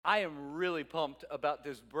I am really pumped about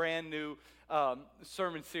this brand new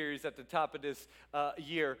sermon series at the top of this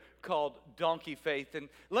year called Donkey Faith. And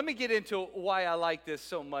let me get into why I like this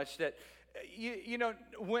so much. That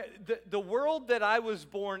when the world that I was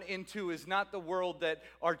born into is not the world that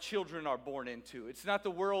our children are born into. It's not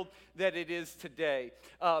the world that it is today.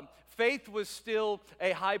 Faith was still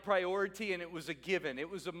a high priority, and it was a given. It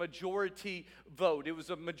was a majority vote. It was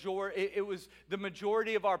the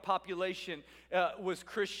majority of our population was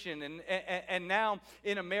Christian, and now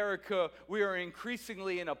in America we are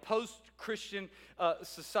increasingly in a post-Christian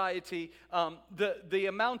society. The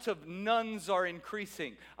amount of nuns are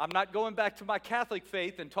increasing. I'm not going back to my Catholic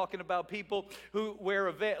faith and talking about people who wear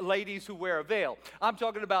a veil, ladies who wear a veil. I'm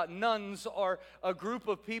talking about nuns are a group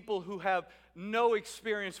of people who have no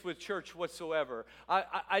experience with church whatsoever.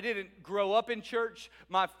 I didn't grow up in church.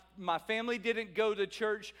 My family didn't go to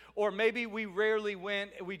church, or maybe we rarely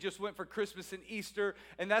went. We just went for Christmas and Easter,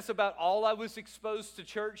 and that's about all I was exposed to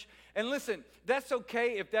church. And listen, that's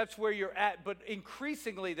okay if that's where you're at, but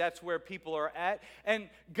increasingly that's where people are at. And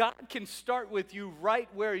God can start with you right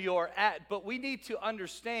where you're at, but we need to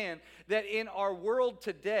understand that in our world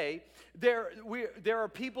today, there are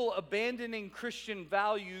people abandoning Christian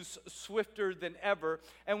values swifter than ever,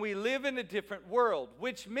 and we live in a different world,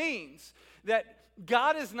 which means that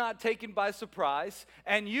God is not taken by surprise,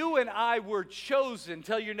 and you and I were chosen.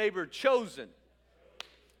 Tell your neighbor, chosen.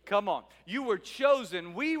 Come on. You were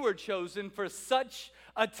chosen. We were chosen for such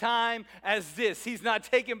a time as this. He's not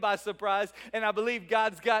taken by surprise, and I believe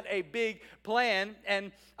God's got a big plan,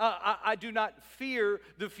 and I do not fear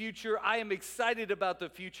the future. I am excited about the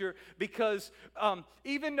future because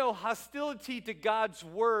even though hostility to God's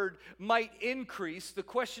word might increase, the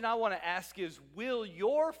question I want to ask is, will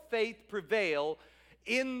your faith prevail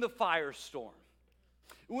in the firestorm?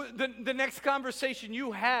 The next conversation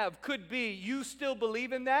you have could be, you still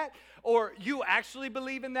believe in that, or you actually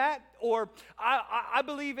believe in that, or I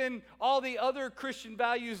believe in all the other Christian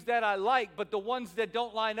values that I like, but the ones that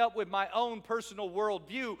don't line up with my own personal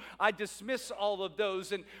worldview, I dismiss all of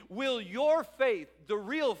those. And will your faith, the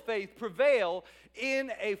real faith, prevail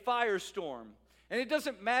in a firestorm? And it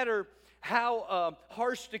doesn't matter how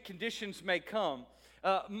harsh the conditions may come.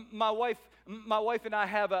 My wife and I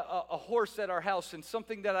have a horse at our house, and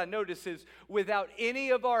something that I notice is without any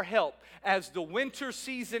of our help, as the winter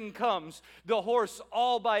season comes, the horse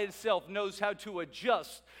all by itself knows how to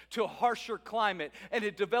adjust to a harsher climate, and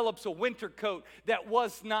it develops a winter coat that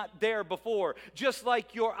was not there before. Just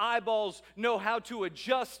like your eyeballs know how to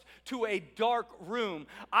adjust to a dark room,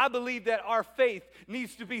 I believe that our faith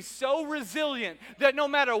needs to be so resilient that no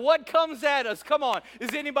matter what comes at us, come on,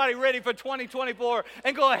 is anybody ready for 2024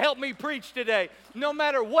 and go help me preach today? No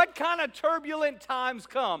matter what kind of turbulent times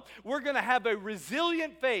come, we're going to have a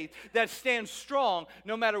resilient faith that stands strong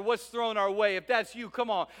no matter what's thrown our way. If that's you, come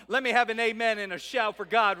on, let me have an amen and a shout for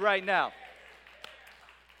God right now.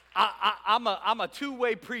 I'm a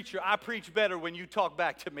two-way preacher. I preach better when you talk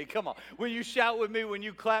back to me. Come on. When you shout with me, when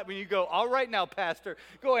you clap, when you go, all right now, Pastor.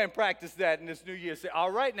 Go ahead and practice that in this new year. Say,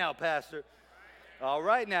 all right now, Pastor. All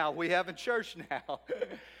right now. We have a church now.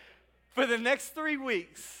 For the next 3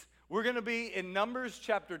 weeks, we're going to be in Numbers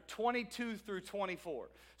chapter 22 through 24.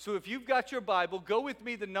 So if you've got your Bible, go with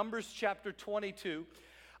me to Numbers chapter 22.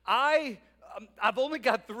 I've only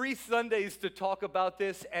got 3 Sundays to talk about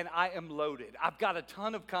this, and I am loaded. I've got a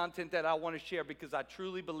ton of content that I want to share because I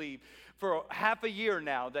truly believe for half a year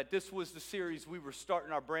now that this was the series we were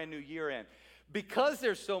starting our brand new year in. Because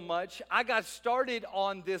there's so much, I got started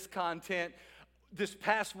on this content this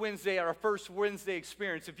past Wednesday, our first Wednesday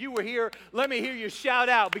experience. If you were here, let me hear you shout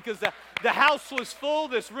out, because the house was full,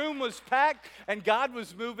 this room was packed, and God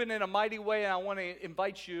was moving in a mighty way, and I want to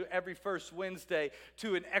invite you every first Wednesday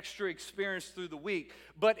to an extra experience through the week.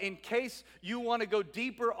 But in case you want to go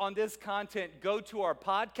deeper on this content, go to our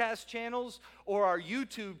podcast channels or our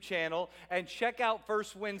YouTube channel and check out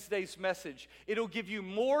First Wednesday's message. It'll give you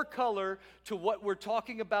more color to what we're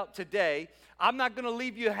talking about today. I'm not going to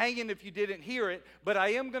leave you hanging if you didn't hear it, but I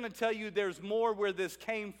am going to tell you there's more where this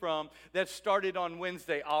came from that started on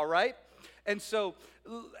Wednesday, all right? And so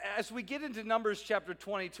as we get into Numbers chapter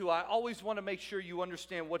 22, I always want to make sure you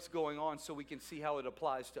understand what's going on so we can see how it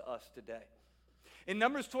applies to us today. In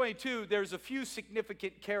Numbers 22, there's a few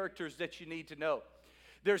significant characters that you need to know.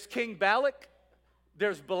 There's King Balak,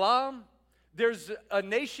 there's Balaam, there's a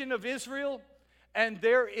nation of Israel, and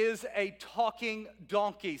there is a talking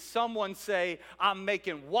donkey. Someone say, I'm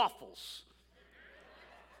making waffles.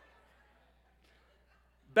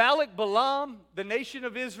 Balak, Balaam, the nation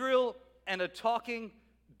of Israel, and a talking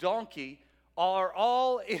donkey are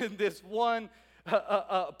all in this one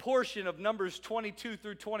portion of Numbers 22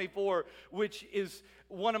 through 24, which is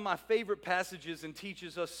one of my favorite passages and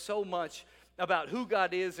teaches us so much about who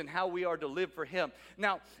God is and how we are to live for Him.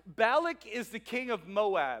 Now, Balak is the king of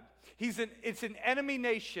Moab. It's an enemy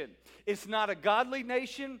nation. It's not a godly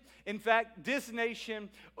nation. In fact, this nation,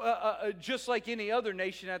 just like any other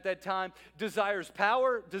nation at that time, desires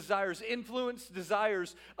power, desires influence,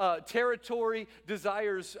 desires territory,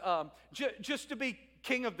 desires just to be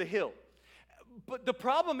king of the hill. But the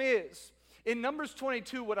problem is, in Numbers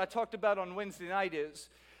 22, what I talked about on Wednesday night is,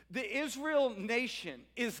 the Israel nation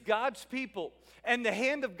is God's people, and the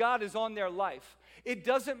hand of God is on their life. It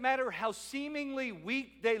doesn't matter how seemingly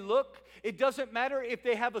weak they look. It doesn't matter if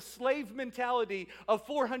they have a slave mentality of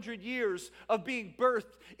 400 years of being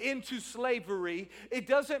birthed into slavery. It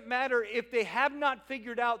doesn't matter if they have not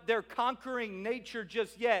figured out their conquering nature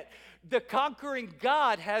just yet. The conquering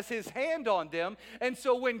God has His hand on them. And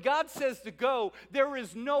so when God says to go, there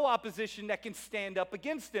is no opposition that can stand up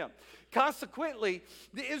against them. Consequently,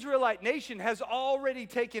 the Israelite nation has already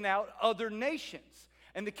taken out other nations.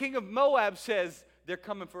 And the king of Moab says, they're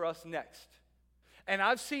coming for us next. And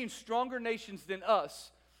I've seen stronger nations than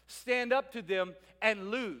us stand up to them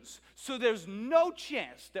and lose. So there's no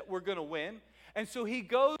chance that we're going to win. And so he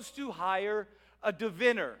goes to hire a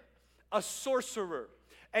diviner, a sorcerer,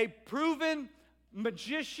 a proven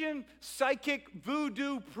magician, psychic,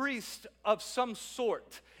 voodoo priest of some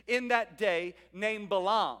sort in that day named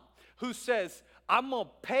Balaam, who says, I'm going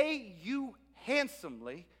to pay you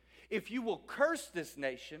handsomely if you will curse this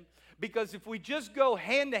nation, because if we just go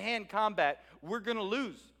hand-to-hand combat, we're going to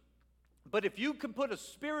lose. But if you can put a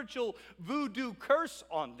spiritual voodoo curse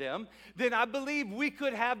on them, then I believe we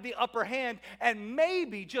could have the upper hand, and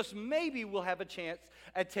maybe, just maybe, we'll have a chance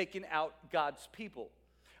at taking out God's people.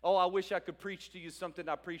 Oh, I wish I could preach to you something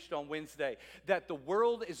I preached on Wednesday, that the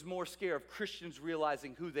world is more scared of Christians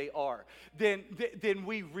realizing who they are than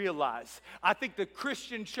we realize. I think the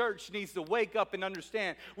Christian church needs to wake up and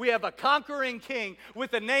understand we have a conquering king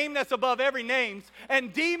with a name that's above every name,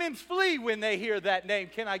 and demons flee when they hear that name.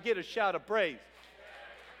 Can I get a shout of praise?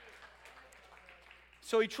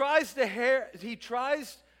 So he tries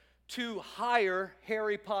to hire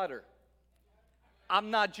Harry Potter. I'm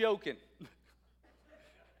not joking.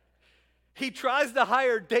 He tries to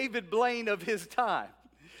hire David Blaine of his time.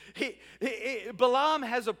 Balaam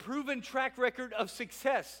has a proven track record of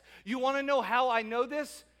success. You want to know how I know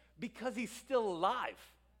this? Because he's still alive.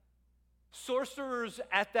 Sorcerers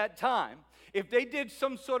at that time, if they did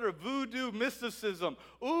some sort of voodoo mysticism,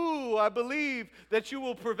 I believe that you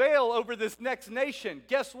will prevail over this next nation.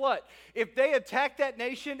 Guess what? If they attack that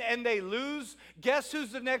nation and they lose, guess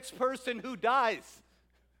who's the next person who dies?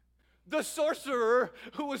 The sorcerer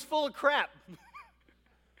who was full of crap.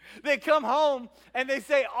 They come home and they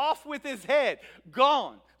say, off with his head,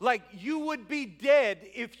 gone. Like you would be dead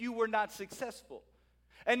if you were not successful.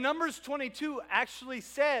 And Numbers 22 actually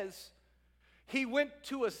says he went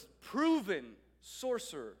to a proven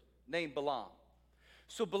sorcerer named Balaam.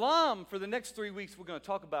 So Balaam, for the next 3 weeks, we're going to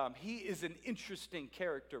talk about him. He is an interesting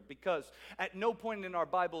character because at no point in our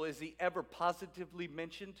Bible is he ever positively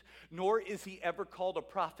mentioned, nor is he ever called a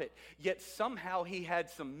prophet. Yet somehow he had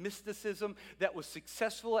some mysticism that was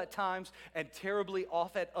successful at times and terribly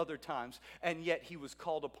off at other times, and yet he was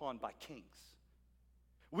called upon by kings.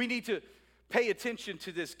 We need to pay attention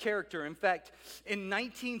to this character. In fact, in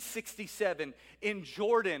 1967, in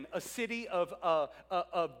Jordan, a city of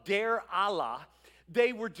Deir Allah,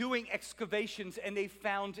 they were doing excavations and they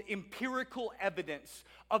found empirical evidence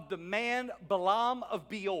of the man Balaam of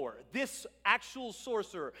Beor, this actual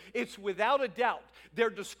sorcerer. It's without a doubt they're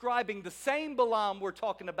describing the same Balaam we're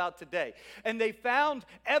talking about today. And they found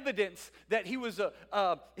evidence that he was the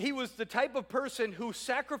type of person who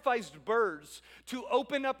sacrificed birds to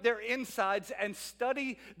open up their insides and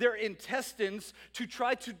study their intestines to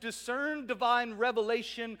try to discern divine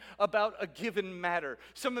revelation about a given matter.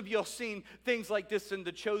 Some of you have seen things like this in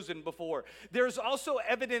The Chosen before. There's also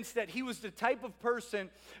evidence that he was the type of person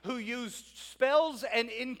who used spells and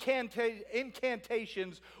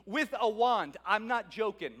incantations with a wand. I'm not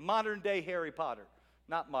joking. Modern day Harry Potter.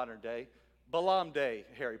 Not modern day. Balaam day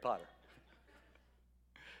Harry Potter.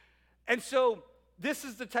 And so this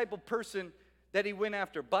is the type of person that he went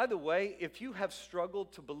after. By the way, if you have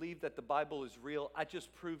struggled to believe that the Bible is real, I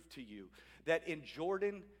just proved to you that in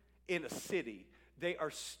Jordan, in a city, they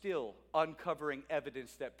are still uncovering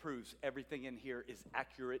evidence that proves everything in here is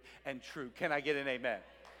accurate and true. Can I get an amen?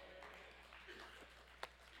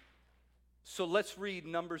 So let's read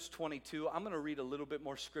Numbers 22. I'm going to read a little bit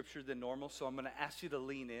more scripture than normal, so I'm going to ask you to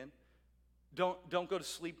lean in. Don't go to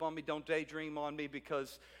sleep on me. Don't daydream on me,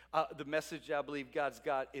 because the message I believe God's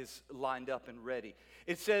got is lined up and ready.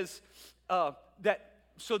 It says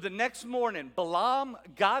so the next morning, Balaam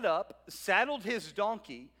got up, saddled his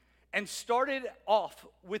donkey, and started off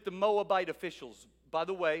with the Moabite officials. By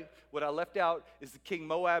the way, what I left out is the king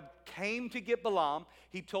Moab came to get Balaam.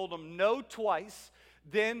 He told him no twice.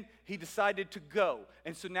 Then he decided to go.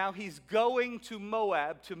 And so now he's going to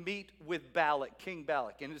Moab to meet with Balak, King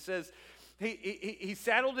Balak. And it says he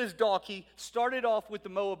saddled his donkey, started off with the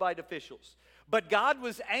Moabite officials. But God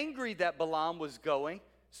was angry that Balaam was going,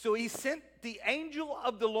 so he sent the angel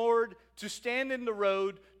of the Lord to stand in the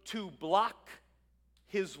road to block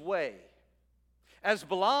his way. As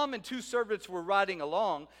Balaam and 2 servants were riding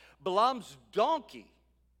along, Balaam's donkey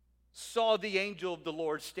saw the angel of the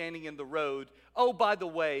Lord standing in the road, oh, by the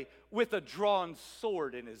way, with a drawn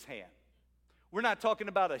sword in his hand. We're not talking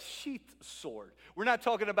about a sheath sword. We're not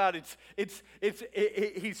talking about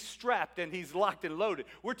he's strapped and he's locked and loaded.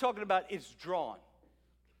 We're talking about it's drawn.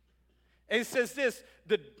 And it says this,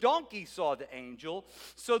 the donkey saw the angel,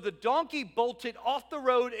 so the donkey bolted off the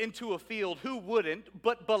road into a field. Who wouldn't?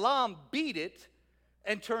 But Balaam beat it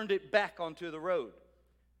and turned it back onto the road.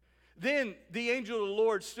 Then the angel of the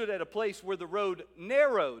Lord stood at a place where the road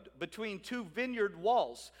narrowed between 2 vineyard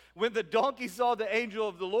walls. When the donkey saw the angel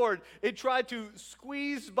of the Lord, it tried to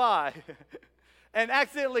squeeze by and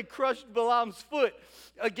accidentally crushed Balaam's foot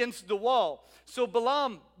against the wall. So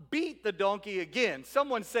Balaam beat the donkey again.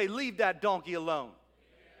 Someone say, leave that donkey alone.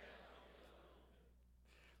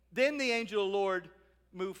 Then the angel of the Lord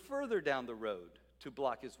moved further down the road to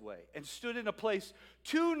block his way and stood in a place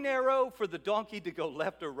too narrow for the donkey to go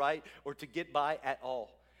left or right or to get by at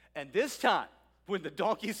all. And this time, when the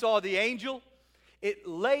donkey saw the angel, it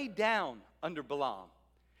lay down under Balaam.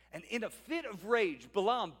 And in a fit of rage,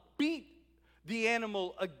 Balaam beat the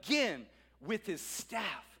animal again with his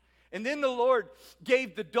staff. And then the Lord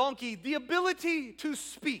gave the donkey the ability to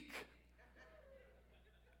speak.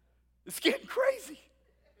 It's getting crazy.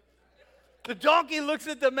 The donkey looks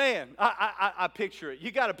at the man. I picture it. You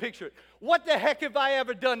got to picture it. What the heck have I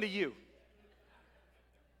ever done to you?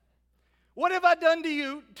 What have I done to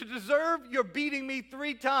you to deserve your beating me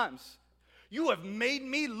 3 times? You have made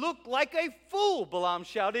me look like a fool, Balaam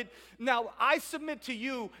shouted. Now, I submit to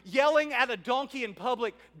you, yelling at a donkey in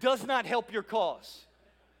public does not help your cause.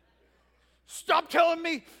 Stop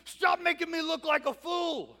making me look like a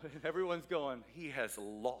fool. Everyone's going, he has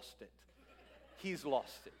lost it. He's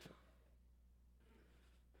lost it.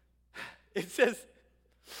 It says,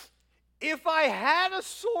 if I had a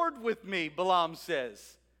sword with me, Balaam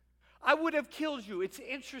says, I would have killed you. It's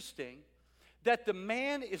interesting that the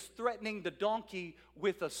man is threatening the donkey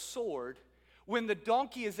with a sword when the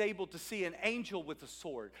donkey is able to see an angel with a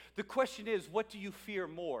sword. The question is, what do you fear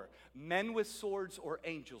more, men with swords or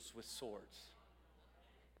angels with swords?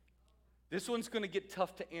 This one's going to get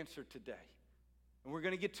tough to answer today. And we're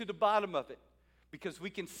going to get to the bottom of it, because we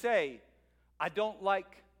can say, I don't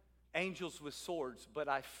like angels with swords, but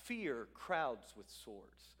I fear crowds with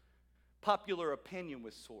swords. Popular opinion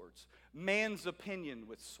with swords. Man's opinion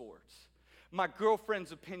with swords. My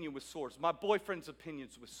girlfriend's opinion with swords. My boyfriend's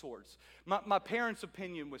opinions with swords. My parents'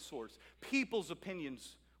 opinion with swords. People's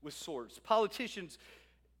opinions with swords. Politicians'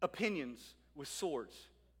 opinions with swords.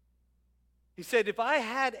 He said, if I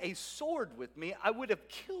had a sword with me, I would have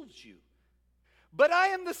killed you. But I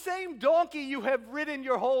am the same donkey you have ridden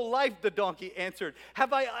your whole life, the donkey answered.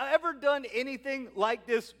 Have I ever done anything like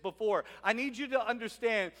this before? I need you to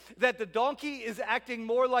understand that the donkey is acting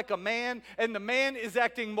more like a man, and the man is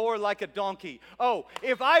acting more like a donkey. Oh,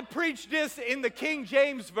 if I preach this in the King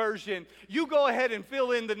James Version, you go ahead and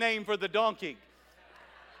fill in the name for the donkey.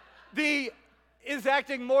 The is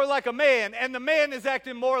acting more like a man, and the man is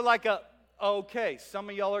acting more like a... Okay, some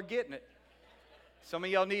of y'all are getting it. Some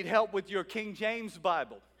of y'all need help with your King James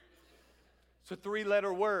Bible. It's a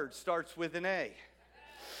 3-letter word, starts with an A.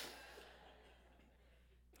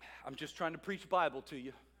 I'm just trying to preach Bible to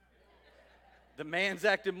you. The man's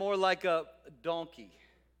acting more like a donkey.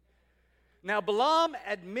 Now, Balaam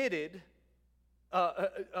admitted,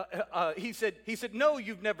 he said, no,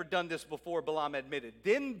 you've never done this before, Balaam admitted.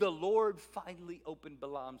 Then the Lord finally opened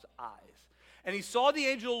Balaam's eyes. And he saw the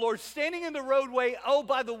angel of the Lord standing in the roadway, oh,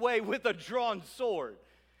 by the way, with a drawn sword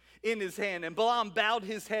in his hand. And Balaam bowed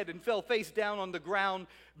his head and fell face down on the ground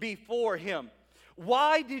before him.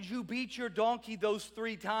 Why did you beat your donkey those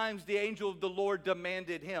 3 times? The angel of the Lord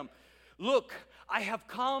demanded him. Look, I have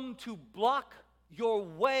come to block your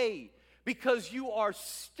way because you are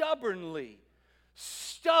stubbornly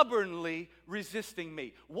stubbornly resisting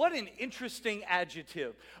me. What an interesting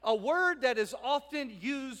adjective. A word that is often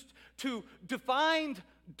used to define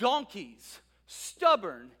donkeys,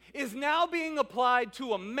 stubborn, is now being applied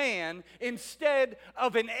to a man instead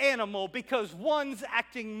of an animal because one's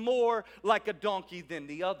acting more like a donkey than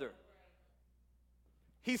the other.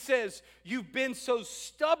 He says, you've been so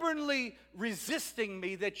stubbornly resisting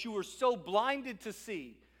me that you were so blinded to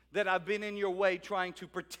see that I've been in your way trying to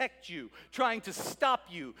protect you, trying to stop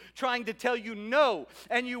you, trying to tell you no,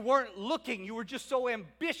 and you weren't looking. You were just so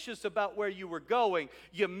ambitious about where you were going.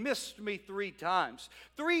 You missed me 3 times.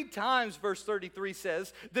 3 times, verse 33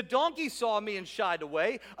 says, the donkey saw me and shied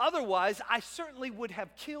away. Otherwise, I certainly would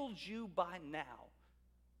have killed you by now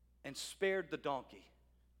and spared the donkey.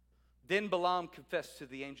 Then Balaam confessed to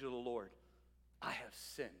the angel of the Lord, I have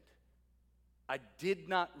sinned. I did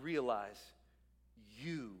not realize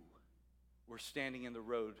you were standing in the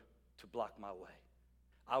road to block my way.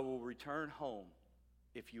 I will return home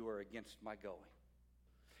if you are against my going.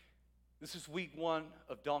 This is week 1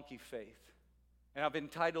 of Donkey Faith, and I've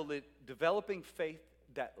entitled it, Developing Faith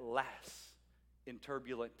That Lasts in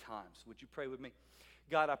Turbulent Times. Would you pray with me?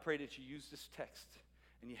 God, I pray that you use this text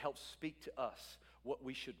and you help speak to us what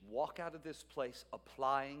we should walk out of this place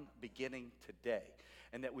applying beginning today.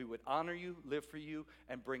 And that we would honor you, live for you,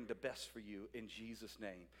 and bring the best for you in Jesus'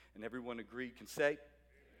 name. And everyone agreed can say, amen.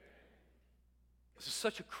 This is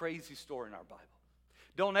such a crazy story in our Bible.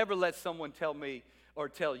 Don't ever let someone tell me or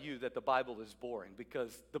tell you that the Bible is boring,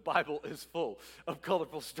 because the Bible is full of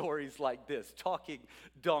colorful stories like this. Talking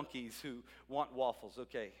donkeys who want waffles.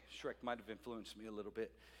 Okay, Shrek might have influenced me a little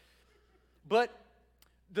bit. But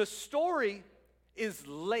the story is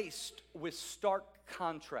laced with stark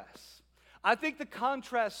contrasts. I think the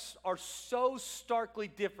contrasts are so starkly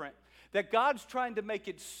different that God's trying to make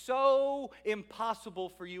it so impossible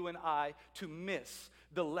for you and I to miss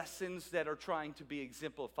the lessons that are trying to be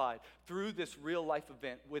exemplified through this real life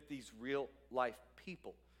event with these real life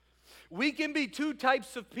people. We can be 2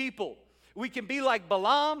 types of people. We can be like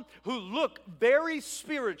Balaam, who looked very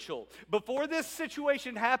spiritual. Before this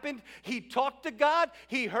situation happened, he talked to God,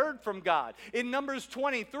 he heard from God. In Numbers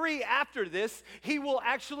 23, after this, he will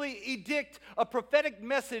actually edict a prophetic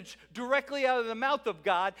message directly out of the mouth of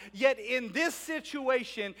God. Yet in this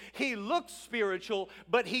situation, he looks spiritual,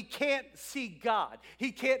 but he can't see God.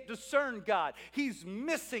 He can't discern God. He's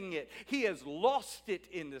missing it. He has lost it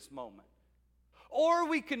in this moment. Or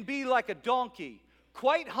we can be like a donkey,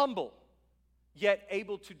 quite humble, yet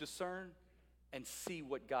able to discern and see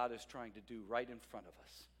what God is trying to do right in front of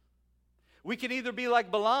us. We can either be like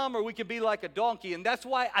Balaam or we can be like a donkey, and that's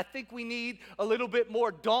why I think we need a little bit more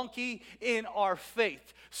donkey in our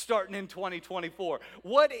faith starting in 2024.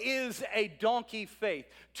 What is a donkey faith?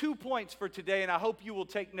 2 points for today, and I hope you will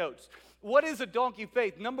take notes. What is a donkey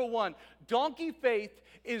faith? Number 1, donkey faith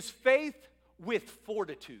is faith with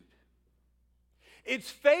fortitude. It's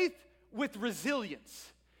faith with resilience.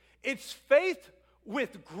 It's faith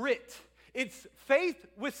with grit. It's faith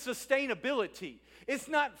with sustainability. It's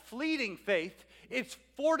not fleeting faith. It's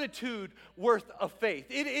fortitude worth of faith.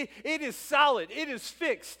 It is solid. It is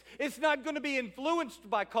fixed. It's not going to be influenced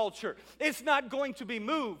by culture. It's not going to be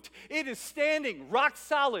moved. It is standing rock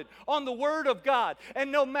solid on the Word of God.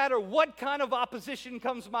 And no matter what kind of opposition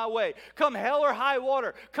comes my way, come hell or high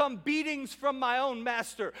water, come beatings from my own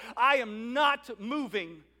master, I am not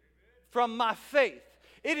moving from my faith.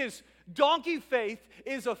 It is, donkey faith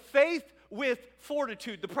is a faith with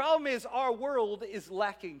fortitude. The problem is our world is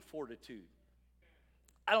lacking fortitude.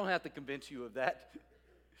 I don't have to convince you of that.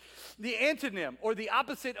 The antonym or the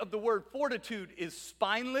opposite of the word fortitude is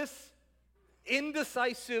spineless,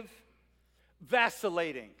 indecisive,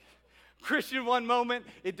 vacillating. Christian one moment,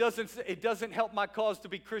 it doesn't help my cause to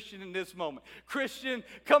be Christian in this moment. Christian,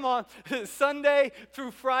 come on, Sunday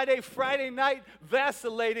through Friday, Friday night,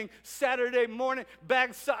 vacillating, Saturday morning,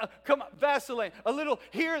 come on, vacillating, a little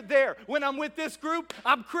here, there. When I'm with this group,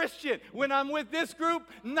 I'm Christian. When I'm with this group,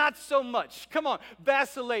 not so much. Come on,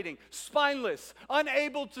 vacillating, spineless,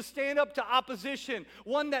 unable to stand up to opposition,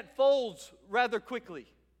 one that folds rather quickly.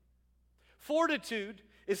 Fortitude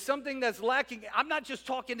is something that's lacking. I'm not just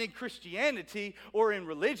talking in Christianity or in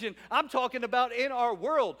religion. I'm talking about in our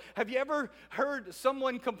world. Have you ever heard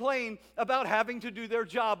someone complain about having to do their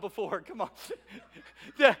job before? Come on.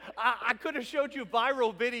 I could have showed you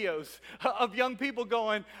viral videos of young people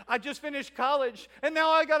going, I just finished college, and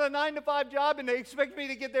now I got a 9-to-5 job, and they expect me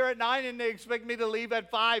to get there at 9, and they expect me to leave at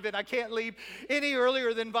 5, and I can't leave any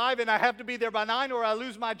earlier than 5, and I have to be there by 9, or I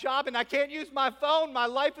lose my job, and I can't use my phone. My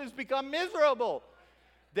life has become miserable.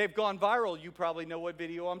 They've gone viral. You probably know what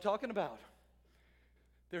video I'm talking about.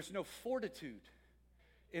 There's no fortitude.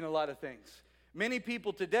 in a lot of things. Many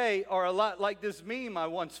people today are a lot like this meme I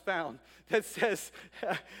once found that says,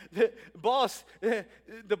 the boss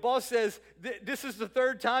says, this is the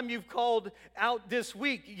third time you've called out this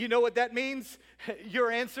week. You know what that means? Your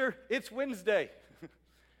answer, it's Wednesday.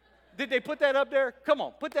 Did they put that up there? Come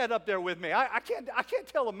on, put that up there with me. I can't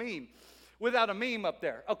tell a meme without a meme up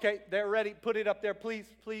there. Okay, they're ready. Put it up there, please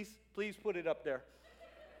put it up there.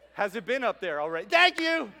 Has it been up there already? Thank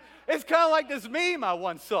you. It's kind of like this meme I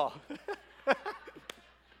once saw.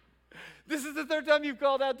 This is the third time you've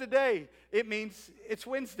called out today. It means it's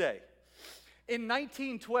Wednesday. In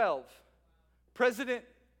 1912, President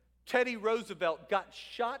Teddy Roosevelt got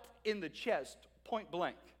shot in the chest, point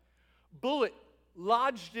blank. Bullet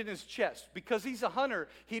lodged in his chest. Because he's a hunter,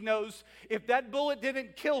 he knows if that bullet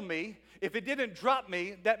didn't kill me, if it didn't drop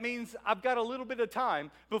me, that means I've got a little bit of time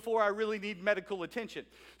before I really need medical attention.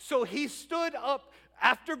 So he stood up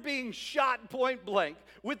after being shot point blank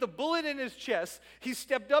with a bullet in his chest. He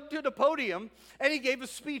stepped up to the podium and he gave a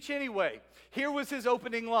speech anyway. Here was his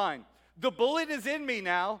opening line. The bullet is in me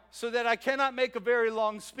now, so that I cannot make a very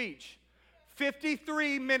long speech.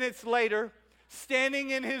 53 minutes later, standing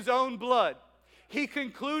in his own blood, he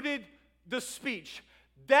concluded the speech.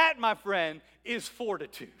 That, my friend, is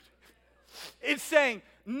fortitude. It's saying,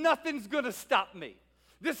 nothing's going to stop me.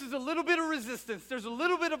 This is a little bit of resistance. There's a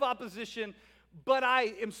little bit of opposition, but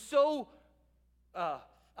I'm so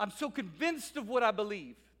convinced of what I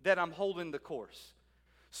believe that I'm holding the course.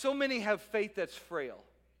 So many have faith that's frail,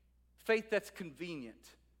 faith that's convenient.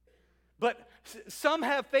 But some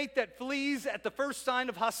have faith that flees at the first sign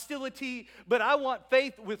of hostility, but I want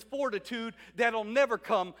faith with fortitude that'll never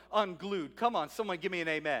come unglued. Come on, someone give me an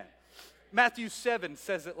amen. Matthew 7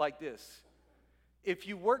 says it like this. If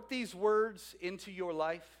you work these words into your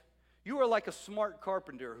life, you are like a smart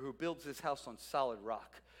carpenter who builds his house on solid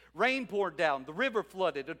rock. Rain poured down, the river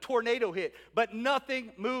flooded, a tornado hit, but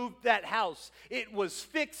nothing moved that house. It was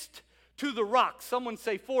fixed to the rock. Someone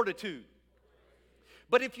say fortitude.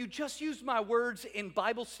 But if you just use my words in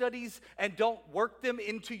Bible studies and don't work them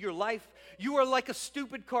into your life, you are like a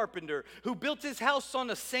stupid carpenter who built his house on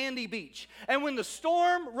a sandy beach. And when the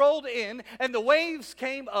storm rolled in and the waves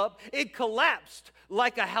came up, it collapsed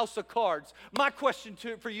like a house of cards. My question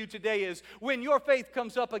for you today is, when your faith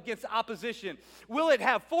comes up against opposition, will it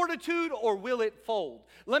have fortitude or will it fold?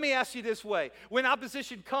 Let me ask you this way. When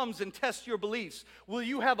opposition comes and tests your beliefs, will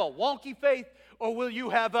you have a wonky faith or will you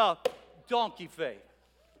have a donkey faith?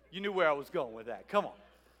 You knew where I was going with that. Come on.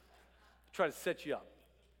 Try to set you up.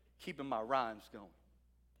 Keeping my rhymes going.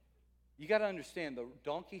 You got to understand, the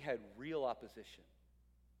donkey had real opposition.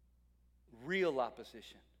 Real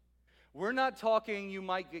opposition. We're not talking you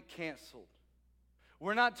might get canceled.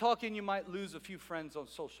 We're not talking you might lose a few friends on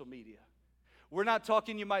social media. We're not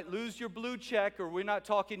talking you might lose your blue check, or we're not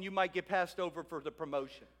talking you might get passed over for the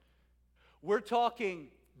promotion. We're talking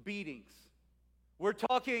beatings. We're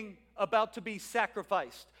talking about to be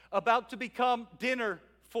sacrificed, about to become dinner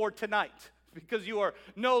for tonight because you are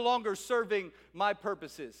no longer serving my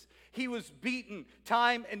purposes. He was beaten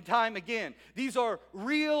time and time again. These are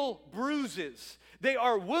real bruises. They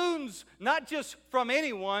are wounds not just from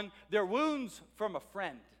anyone, they're wounds from a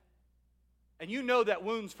friend. And you know that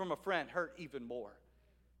wounds from a friend hurt even more.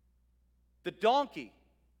 The donkey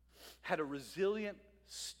had a resilient,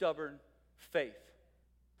 stubborn faith.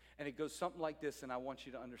 And it goes something like this, and I want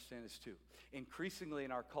you to understand this too. Increasingly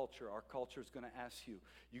in our culture is going to ask you,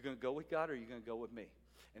 you going to go with God or are you going to go with me?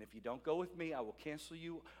 And if you don't go with me, I will cancel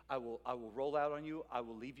you. I will roll out on you. I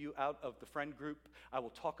will leave you out of the friend group. I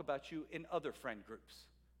will talk about you in other friend groups.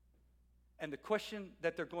 And the question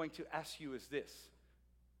that they're going to ask you is this.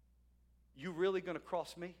 You really going to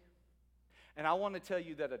cross me? And I want to tell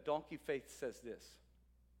you that a donkey faith says this.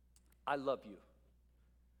 I love you.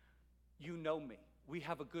 You know me. We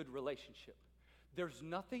have a good relationship. There's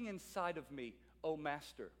nothing inside of me, oh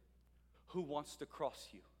Master, who wants to cross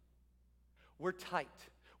you. We're tight.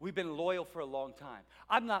 We've been loyal for a long time.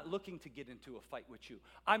 I'm not looking to get into a fight with you.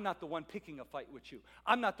 I'm not the one picking a fight with you.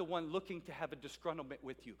 I'm not the one looking to have a disgruntlement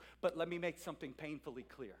with you. But let me make something painfully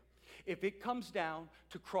clear. If it comes down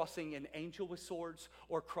to crossing an angel with swords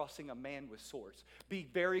or crossing a man with swords, be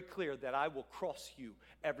very clear that I will cross you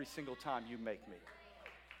every single time you make me.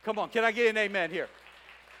 Come on, can I get an amen here?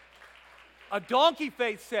 A donkey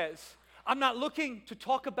faith says, I'm not looking to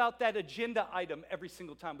talk about that agenda item every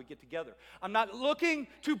single time we get together. I'm not looking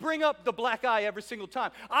to bring up the black eye every single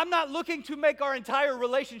time. I'm not looking to make our entire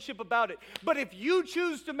relationship about it. But if you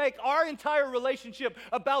choose to make our entire relationship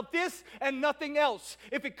about this and nothing else,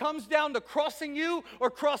 if it comes down to crossing you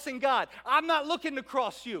or crossing God, I'm not looking to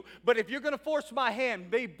cross you. But if you're going to force my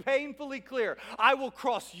hand, be painfully clear, I will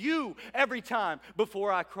cross you every time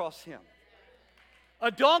before I cross him.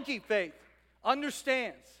 A donkey faith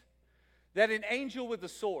understands that an angel with a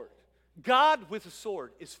sword, God with a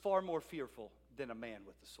sword, is far more fearful than a man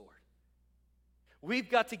with a sword. We've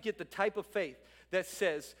got to get the type of faith that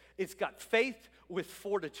says it's got faith with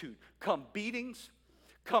fortitude. Come beatings,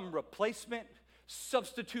 come replacement,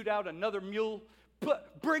 substitute out another mule,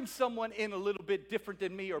 bring someone in a little bit different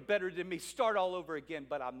than me or better than me, start all over again,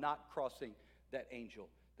 but I'm not crossing that angel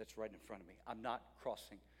that's right in front of me. I'm not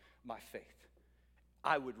crossing my faith.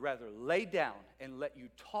 I would rather lay down and let you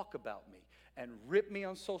talk about me and rip me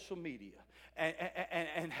on social media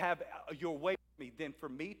and have your way with me than for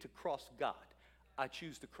me to cross God. I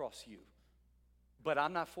choose to cross you. But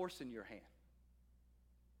I'm not forcing your hand.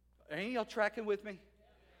 Are any of y'all tracking with me?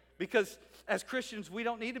 Because as Christians, we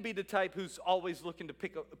don't need to be the type who's always looking to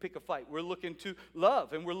pick a fight. We're looking to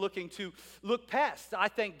love, and we're looking to look past. I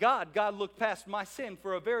thank God looked past my sin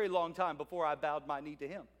for a very long time before I bowed my knee to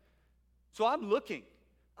him. So I'm looking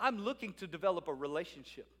to develop a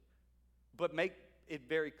relationship, but make it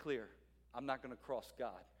very clear, I'm not going to cross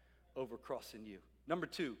God over crossing you. Number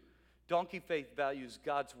 2, donkey faith values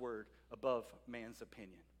God's word above man's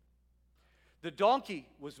opinion. The donkey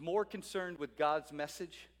was more concerned with God's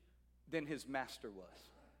message than his master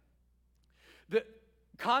was.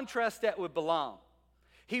 Contrast that with Balaam.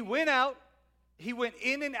 He went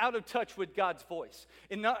in and out of touch with God's voice.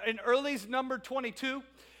 In early's number 22,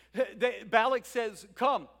 Balak says,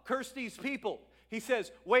 come, curse these people. He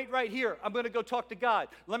says, wait right here. I'm going to go talk to God.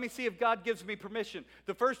 Let me see if God gives me permission.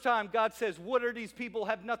 The first time God says, what are these people?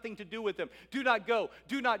 Have nothing to do with them. Do not go.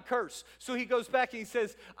 Do not curse. So he goes back and he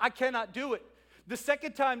says, I cannot do it. The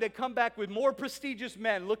second time they come back with more prestigious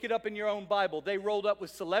men, look it up in your own Bible. They rolled up with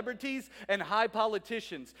celebrities and high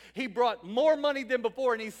politicians. He brought more money than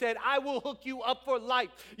before, and he said, I will hook you up for life.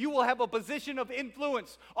 You will have a position of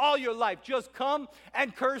influence all your life. Just come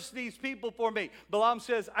and curse these people for me. Balaam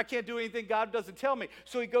says, I can't do anything God doesn't tell me.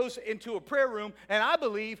 So he goes into a prayer room, and I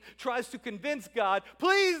believe tries to convince God,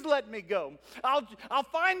 please let me go. I'll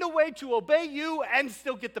find a way to obey you and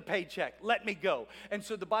still get the paycheck. Let me go. And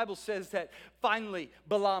so the Bible says that finally,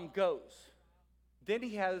 Balaam goes. Then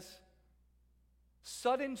he has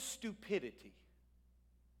sudden stupidity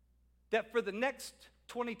that for the next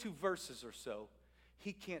 22 verses or so,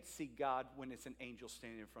 he can't see God when it's an angel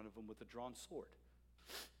standing in front of him with a drawn sword.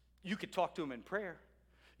 You could talk to him in prayer.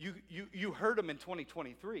 You heard him in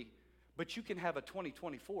 2023, but you can have a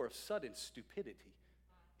 2024 of sudden stupidity,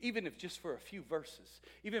 even if just for a few verses,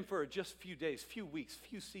 even for just a few days, few weeks,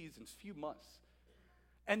 few seasons, few months.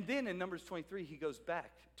 And then in Numbers 23, he goes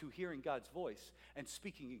back to hearing God's voice and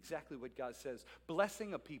speaking exactly what God says,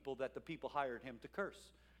 blessing a people that the people hired him to curse.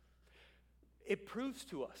 It proves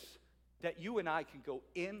to us that you and I can go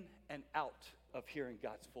in and out of hearing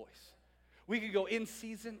God's voice. We could go in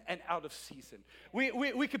season and out of season.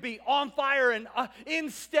 We could be on fire and in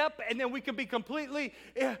step, and then we can be completely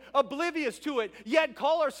oblivious to it, yet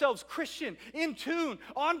call ourselves Christian, in tune,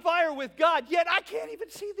 on fire with God, yet I can't even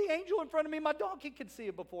see the angel in front of me. My donkey can see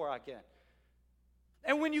it before I can.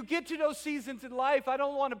 And when you get to those seasons in life, I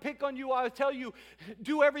don't want to pick on you. I tell you,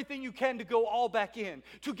 do everything you can to go all back in,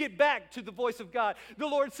 to get back to the voice of God. The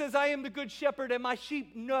Lord says, I am the good shepherd, and my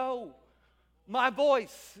sheep know my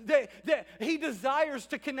voice. He desires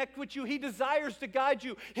to connect with you. He desires to guide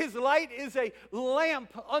you. His light is a lamp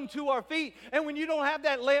unto our feet. And when you don't have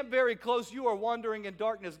that lamp very close, you are wandering in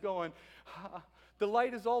darkness going, the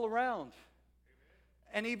light is all around.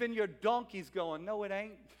 And even your donkey's going, no, it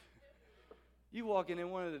ain't. You walking in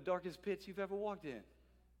one of the darkest pits you've ever walked in,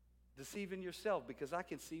 deceiving yourself because I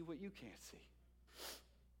can see what you can't see.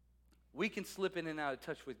 We can slip in and out of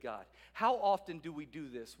touch with God. How often do we do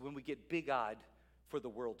this when we get big-eyed for the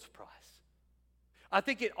world's prize? I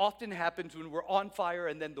think it often happens when we're on fire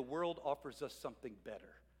and then the world offers us something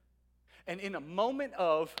better. And in a moment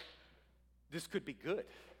of, this could be good,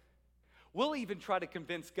 we'll even try to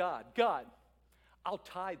convince God, I'll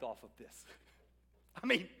tithe off of this. I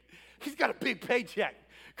mean, he's got a big paycheck.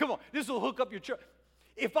 Come on, this will hook up your church.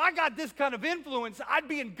 If I got this kind of influence, I'd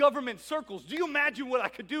be in government circles. Do you imagine what I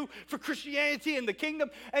could do for Christianity and the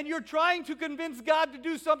kingdom? And you're trying to convince God to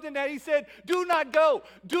do something that he said, do not go,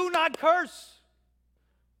 do not curse.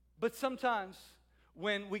 But sometimes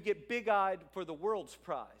when we get big-eyed for the world's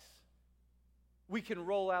prize, we can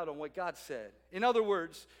roll out on what God said. In other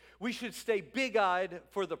words, we should stay big-eyed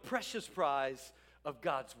for the precious prize of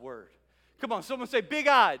God's word. Come on, someone say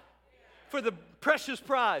big-eyed for the precious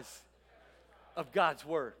prize of God's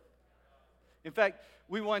word. In fact,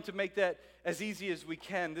 we want to make that as easy as we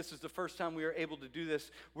can. This is the first time we are able to do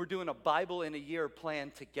this. We're doing a Bible in a year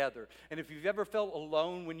plan together. And if you've ever felt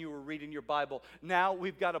alone when you were reading your Bible, now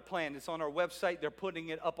we've got a plan. It's on our website. They're putting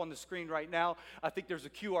it up on the screen right now. I think there's a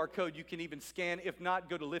QR code you can even scan. If not,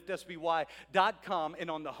 go to liftsby.com,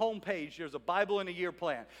 and on the home page, there's a Bible in a year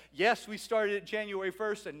plan. Yes, we started it January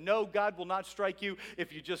 1st, and no, God will not strike you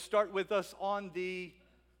if you just start with us on the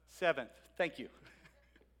 7th. Thank you.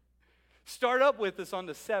 Start up with us on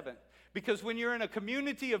the 7th, because when you're in a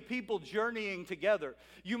community of people journeying together,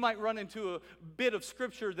 you might run into a bit of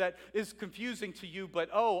scripture that is confusing to you, but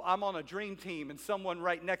I'm on a dream team and someone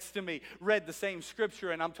right next to me read the same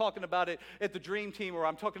scripture and I'm talking about it at the dream team, or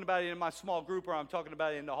I'm talking about it in my small group, or I'm talking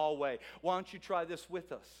about it in the hallway. Why don't you try this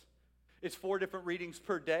with us? It's 4 different readings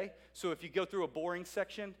per day, so if you go through a boring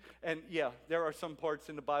section, and yeah, there are some parts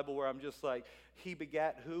in the Bible where I'm just like, he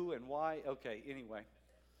begat who and why? Okay, anyway.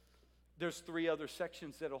 There's 3 other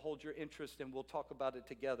sections that'll hold your interest, and we'll talk about it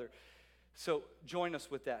together. So join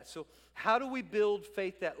us with that. So how do we build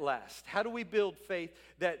faith that lasts? How do we build faith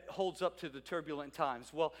that holds up to the turbulent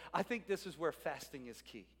times? Well, I think this is where fasting is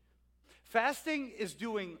key. Fasting is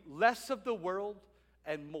doing less of the world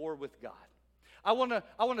and more with God. I want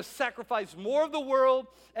to sacrifice more of the world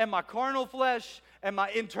and my carnal flesh and my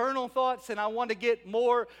internal thoughts, and I want to get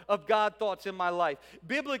more of God thoughts in my life.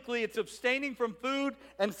 Biblically, it's abstaining from food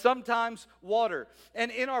and sometimes water. And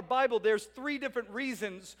in our Bible, there's 3 different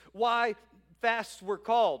reasons why fasts were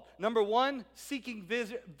called. Number 1, seeking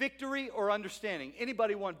victory or understanding.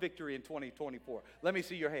 Anybody want victory in 2024? Let me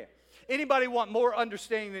see your hand. Anybody want more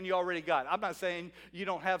understanding than you already got? I'm not saying you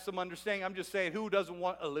don't have some understanding. I'm just saying, who doesn't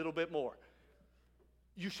want a little bit more?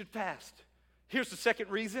 You should fast. Here's the second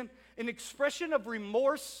reason: an expression of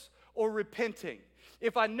remorse or repenting.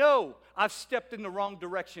 If I know I've stepped in the wrong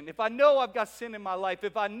direction, if I know I've got sin in my life,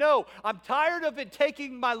 if I know I'm tired of it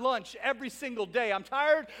taking my lunch every single day, I'm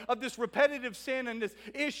tired of this repetitive sin and this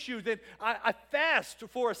issue, then I fast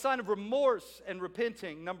for a sign of remorse and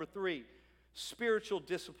repenting. Number 3, spiritual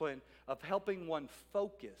discipline of helping one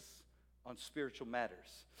focus on spiritual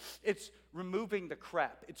matters. It's removing the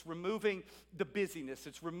crap. It's removing the busyness.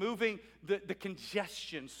 It's removing the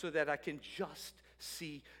congestion so that I can just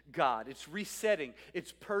see God. It's resetting.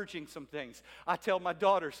 It's purging some things. I tell my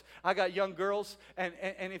daughters, I got young girls, and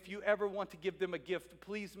if you ever want to give them a gift,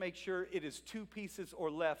 please make sure it is 2 pieces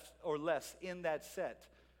or less in that set.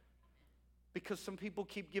 Because some people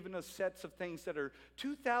keep giving us sets of things that are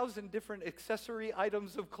 2,000 different accessory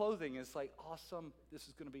items of clothing. It's like, awesome, this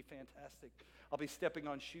is going to be fantastic. I'll be stepping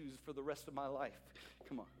on shoes for the rest of my life.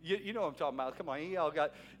 Come on. You know what I'm talking about. Come on,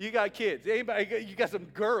 you got kids. Anybody, you got some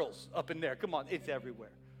girls up in there. Come on, it's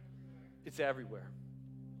everywhere. It's everywhere.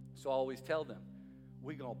 So I always tell them,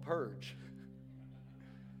 we're going to purge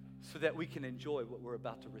so that we can enjoy what we're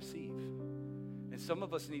about to receive. And some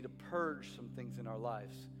of us need to purge some things in our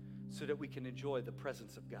lives so that we can enjoy the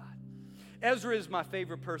presence of God. Ezra is my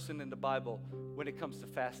favorite person in the Bible when it comes to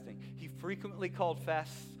fasting. He frequently called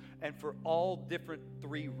fasts, and for all different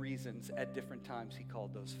 3 reasons at different times he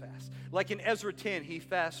called those fasts. Like in Ezra 10, he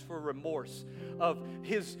fasts for remorse of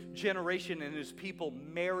his generation and his people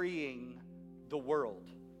marrying the world.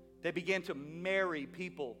 They began to marry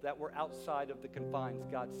people that were outside of the confines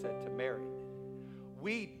God said to marry.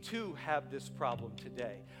 We too have this problem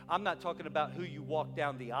today. I'm not talking about who you walk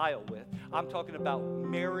down the aisle with. I'm talking about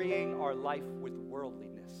marrying our life with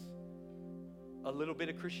worldliness. A little bit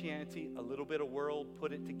of Christianity, a little bit of world,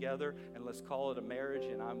 put it together, and let's call it a marriage,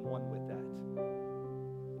 and I'm one with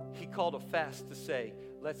that. He called a fast to say,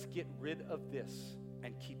 let's get rid of this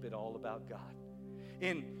and keep it all about God.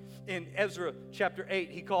 In Ezra chapter 8,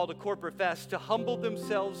 he called a corporate fast to humble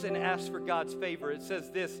themselves and ask for God's favor. It says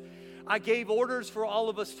this: I gave orders for all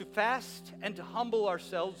of us to fast and to humble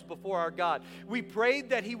ourselves before our God. We prayed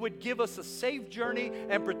that he would give us a safe journey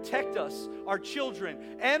and protect us, our children,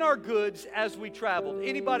 and our goods as we traveled.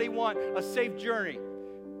 Anybody want a safe journey?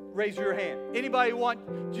 Raise your hand. Anybody want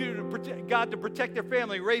God to protect their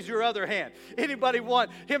family? Raise your other hand. Anybody want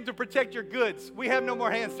him to protect your goods? We have no more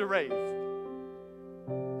hands to raise.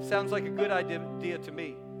 Sounds like a good idea to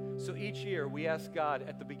me. So each year we ask God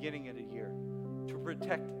at the beginning of the year to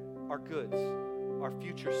protect our goods, our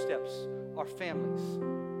future steps, our families,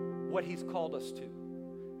 what he's called us to.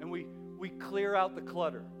 And we clear out the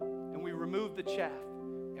clutter, and we remove the chaff,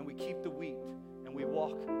 and we keep the wheat, and we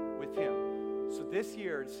walk with him. So this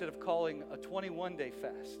year, instead of calling a 21-day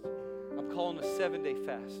fast, I'm I'm calling a 7-day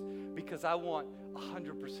fast because I want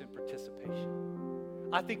 100% participation.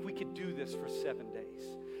 I think we could do this for 7 days.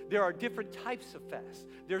 There are different types of fasts.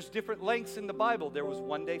 There's different lengths in the Bible. There was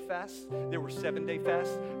 1-day fasts, there were 7-day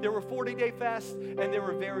fasts, there were 40-day fasts, and there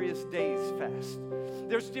were various days fasts.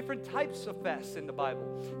 There's different types of fasts in the Bible.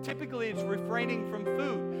 Typically, it's refraining from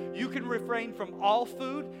food. You can refrain from all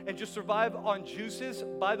food and just survive on juices.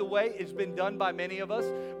 By the way, it's been done by many of us.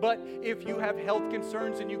 But if you have health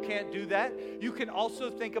concerns and you can't do that, you can also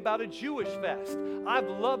think about a Jewish fast. I've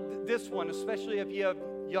loved this one, especially if you have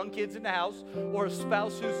young kids in the house or a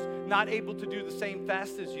spouse who's not able to do the same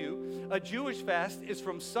fast as you. A Jewish fast is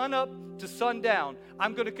from sun up to sundown.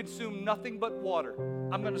 I'm going to consume nothing but water.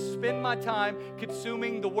 I'm going to spend my time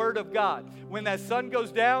consuming the Word of God. When that sun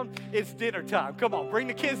goes down, it's dinner time. Come on, bring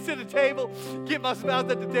the kids to the table, get my spouse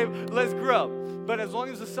at the table, let's grow. But as long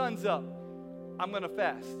as the sun's up, I'm going to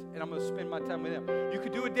fast, and I'm going to spend my time with Him. You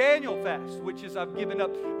could do a Daniel fast, which is I've given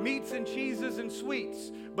up meats and cheeses and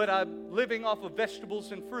sweets, but I'm living off of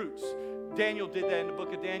vegetables and fruits. Daniel did that in the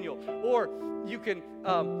book of Daniel. Or you can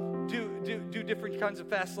do different kinds of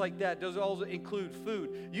fasts like that. Those also include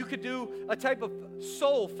food. You could do a type of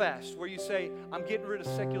soul fast where you say, I'm getting rid of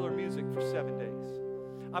secular music for 7 days.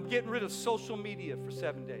 I'm getting rid of social media for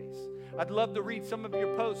 7 days. I'd love to read some of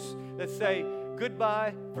your posts that say,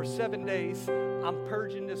 goodbye for 7 days. I'm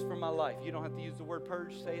purging this from my life. You don't have to use the word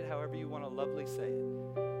purge. Say it however you want to lovely say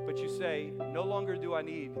it. But you say, no longer do I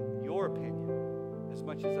need your opinion as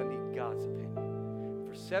much as I need God's opinion.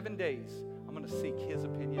 For 7 days, I'm going to seek His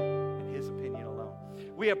opinion and His opinion alone.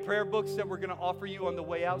 We have prayer books that we're going to offer you on the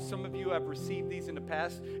way out. Some of you have received these in the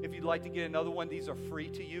past. If you'd like to get another one, these are free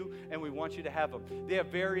to you, and we want you to have them. They have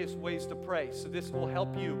various ways to pray, so this will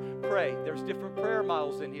help you pray. There's different prayer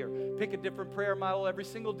models in here. Pick a different prayer model every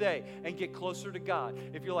single day and get closer to God.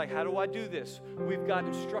 If you're like, how do I do this? We've got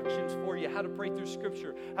instructions for you, how to pray through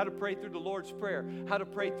Scripture, how to pray through the Lord's Prayer, how to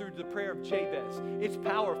pray through the prayer of Jabez. It's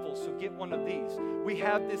powerful, so get one of these. We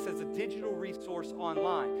have this as a digital resource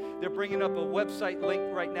online. They're bringing up a website link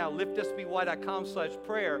right now,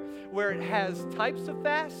 liftusby.com/prayer, where it has types of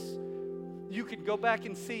fasts. You can go back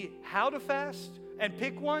and see how to fast and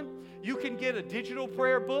pick one. You can get a digital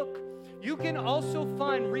prayer book. You can also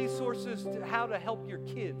find resources to how to help your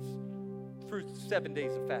kids through 7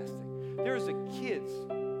 days of fasting. There's a kids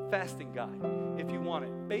fasting guide if you want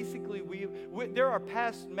it. Basically, there are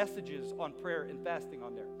past messages on prayer and fasting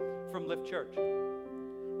on there from Lift Church.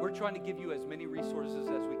 We're trying to give you as many resources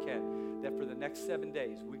as we can, that for the next 7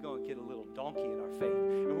 days, we're going to get a little donkey in our faith,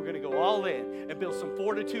 and we're going to go all in and build some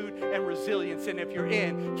fortitude and resilience. And if you're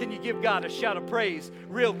in, can you give God a shout of praise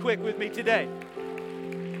real quick with me today?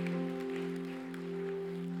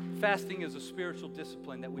 Fasting is a spiritual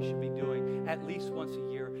discipline that we should be doing at least once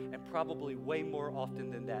a year, and probably way more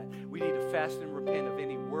often than that. We need to fast and repent of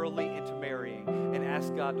any worldly intermarrying and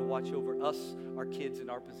ask God to watch over us, our kids,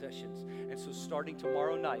 and our possessions. And so starting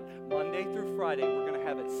tomorrow night, Monday through Friday, we're going to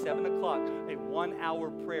have at 7 o'clock a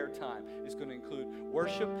 1-hour prayer time. It's going to include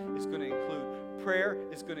worship. It's going to include prayer.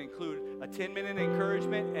 It's going to include a 10-minute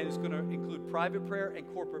encouragement, and it's going to include private prayer and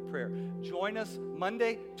corporate prayer. Join us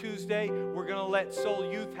Monday, Tuesday. We're going to let Soul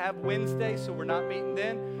Youth have Wednesday, so we're not meeting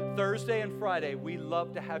then. Thursday and Friday, we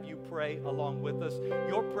love to have you pray along with us.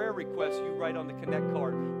 Your prayer requests you write on the Connect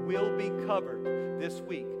card will be covered this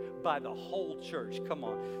week by the whole church. Come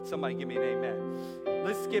on, somebody give me an amen.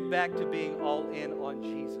 Let's get back to being all in on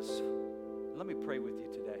Jesus. Let me pray with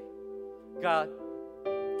you today. God,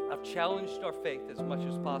 I've challenged our faith as much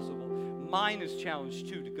as possible. Mine is challenged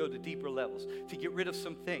too, to go to deeper levels, to get rid of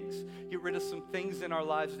some things in our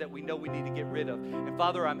lives that we know we need to get rid of. And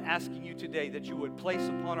Father, I'm asking you today that you would place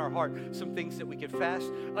upon our heart some things that we could fast,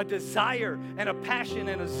 a desire and a passion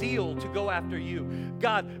and a zeal to go after you.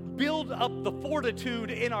 God, build up the fortitude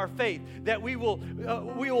in our faith that we will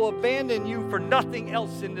abandon you for nothing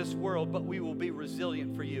else in this world, but we will be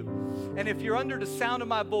resilient for you. And if you're under the sound of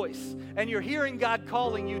my voice and you're hearing God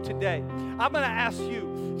calling you today, I'm going to ask you,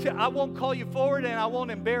 I won't call you forward and I won't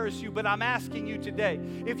embarrass you, but I'm asking you today,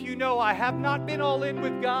 if you know I have not been all in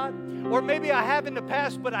with God, or maybe I have in the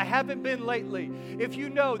past, but I haven't been lately. If you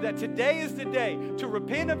know that today is the day to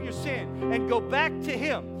repent of your sin and go back to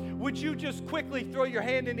Him, would you just quickly throw your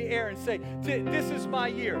hand in the air and say, this is my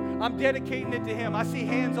year. I'm dedicating it to Him. I see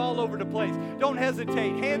hands all over the place. Don't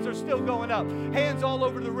hesitate. Hands are still going up. Hands all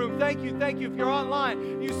over the room. Thank you, thank you. If you're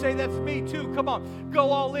online, you say, that's me too. Come on,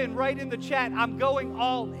 go all in. Right in the chat, I'm going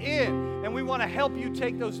all in. And we want to help you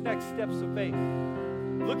take those next steps of faith.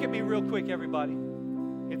 Look at me real quick, everybody.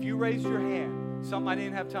 If you raised your hand, something I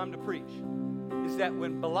didn't have time to preach, is that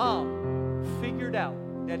when Balaam figured out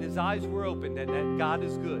that his eyes were open, that God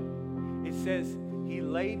is good, it says he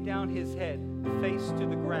laid down his head face to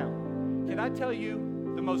the ground. Can I tell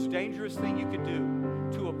you the most dangerous thing you could do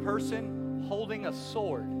to a person holding a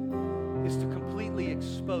sword is to completely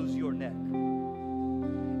expose your neck?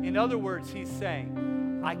 In other words, he's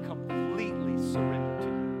saying, I completely surrender to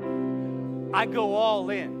you. I go all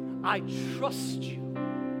in. I trust you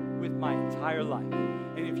with my entire life.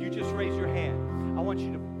 And if you just raise your hand, I want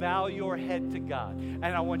you to bow your head to God, and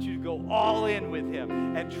I want you to go all in with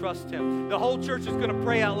him and trust him. The whole church is going to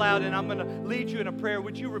pray out loud, and I'm going to lead you in a prayer.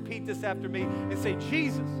 Would you repeat this after me and say,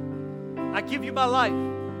 Jesus, I give you my life.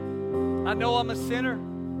 I know I'm a sinner.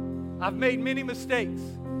 I've made many mistakes,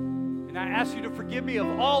 and I ask you to forgive me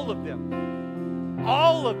of all of them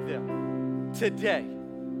today.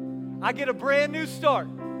 I get a brand new start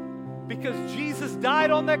because Jesus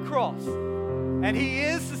died on that cross, and he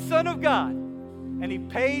is the Son of God, and he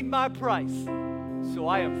paid my price. So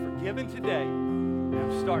I am forgiven today, and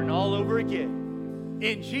I'm starting all over again.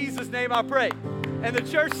 In Jesus' name I pray. And the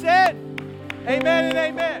church said, amen and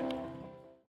amen.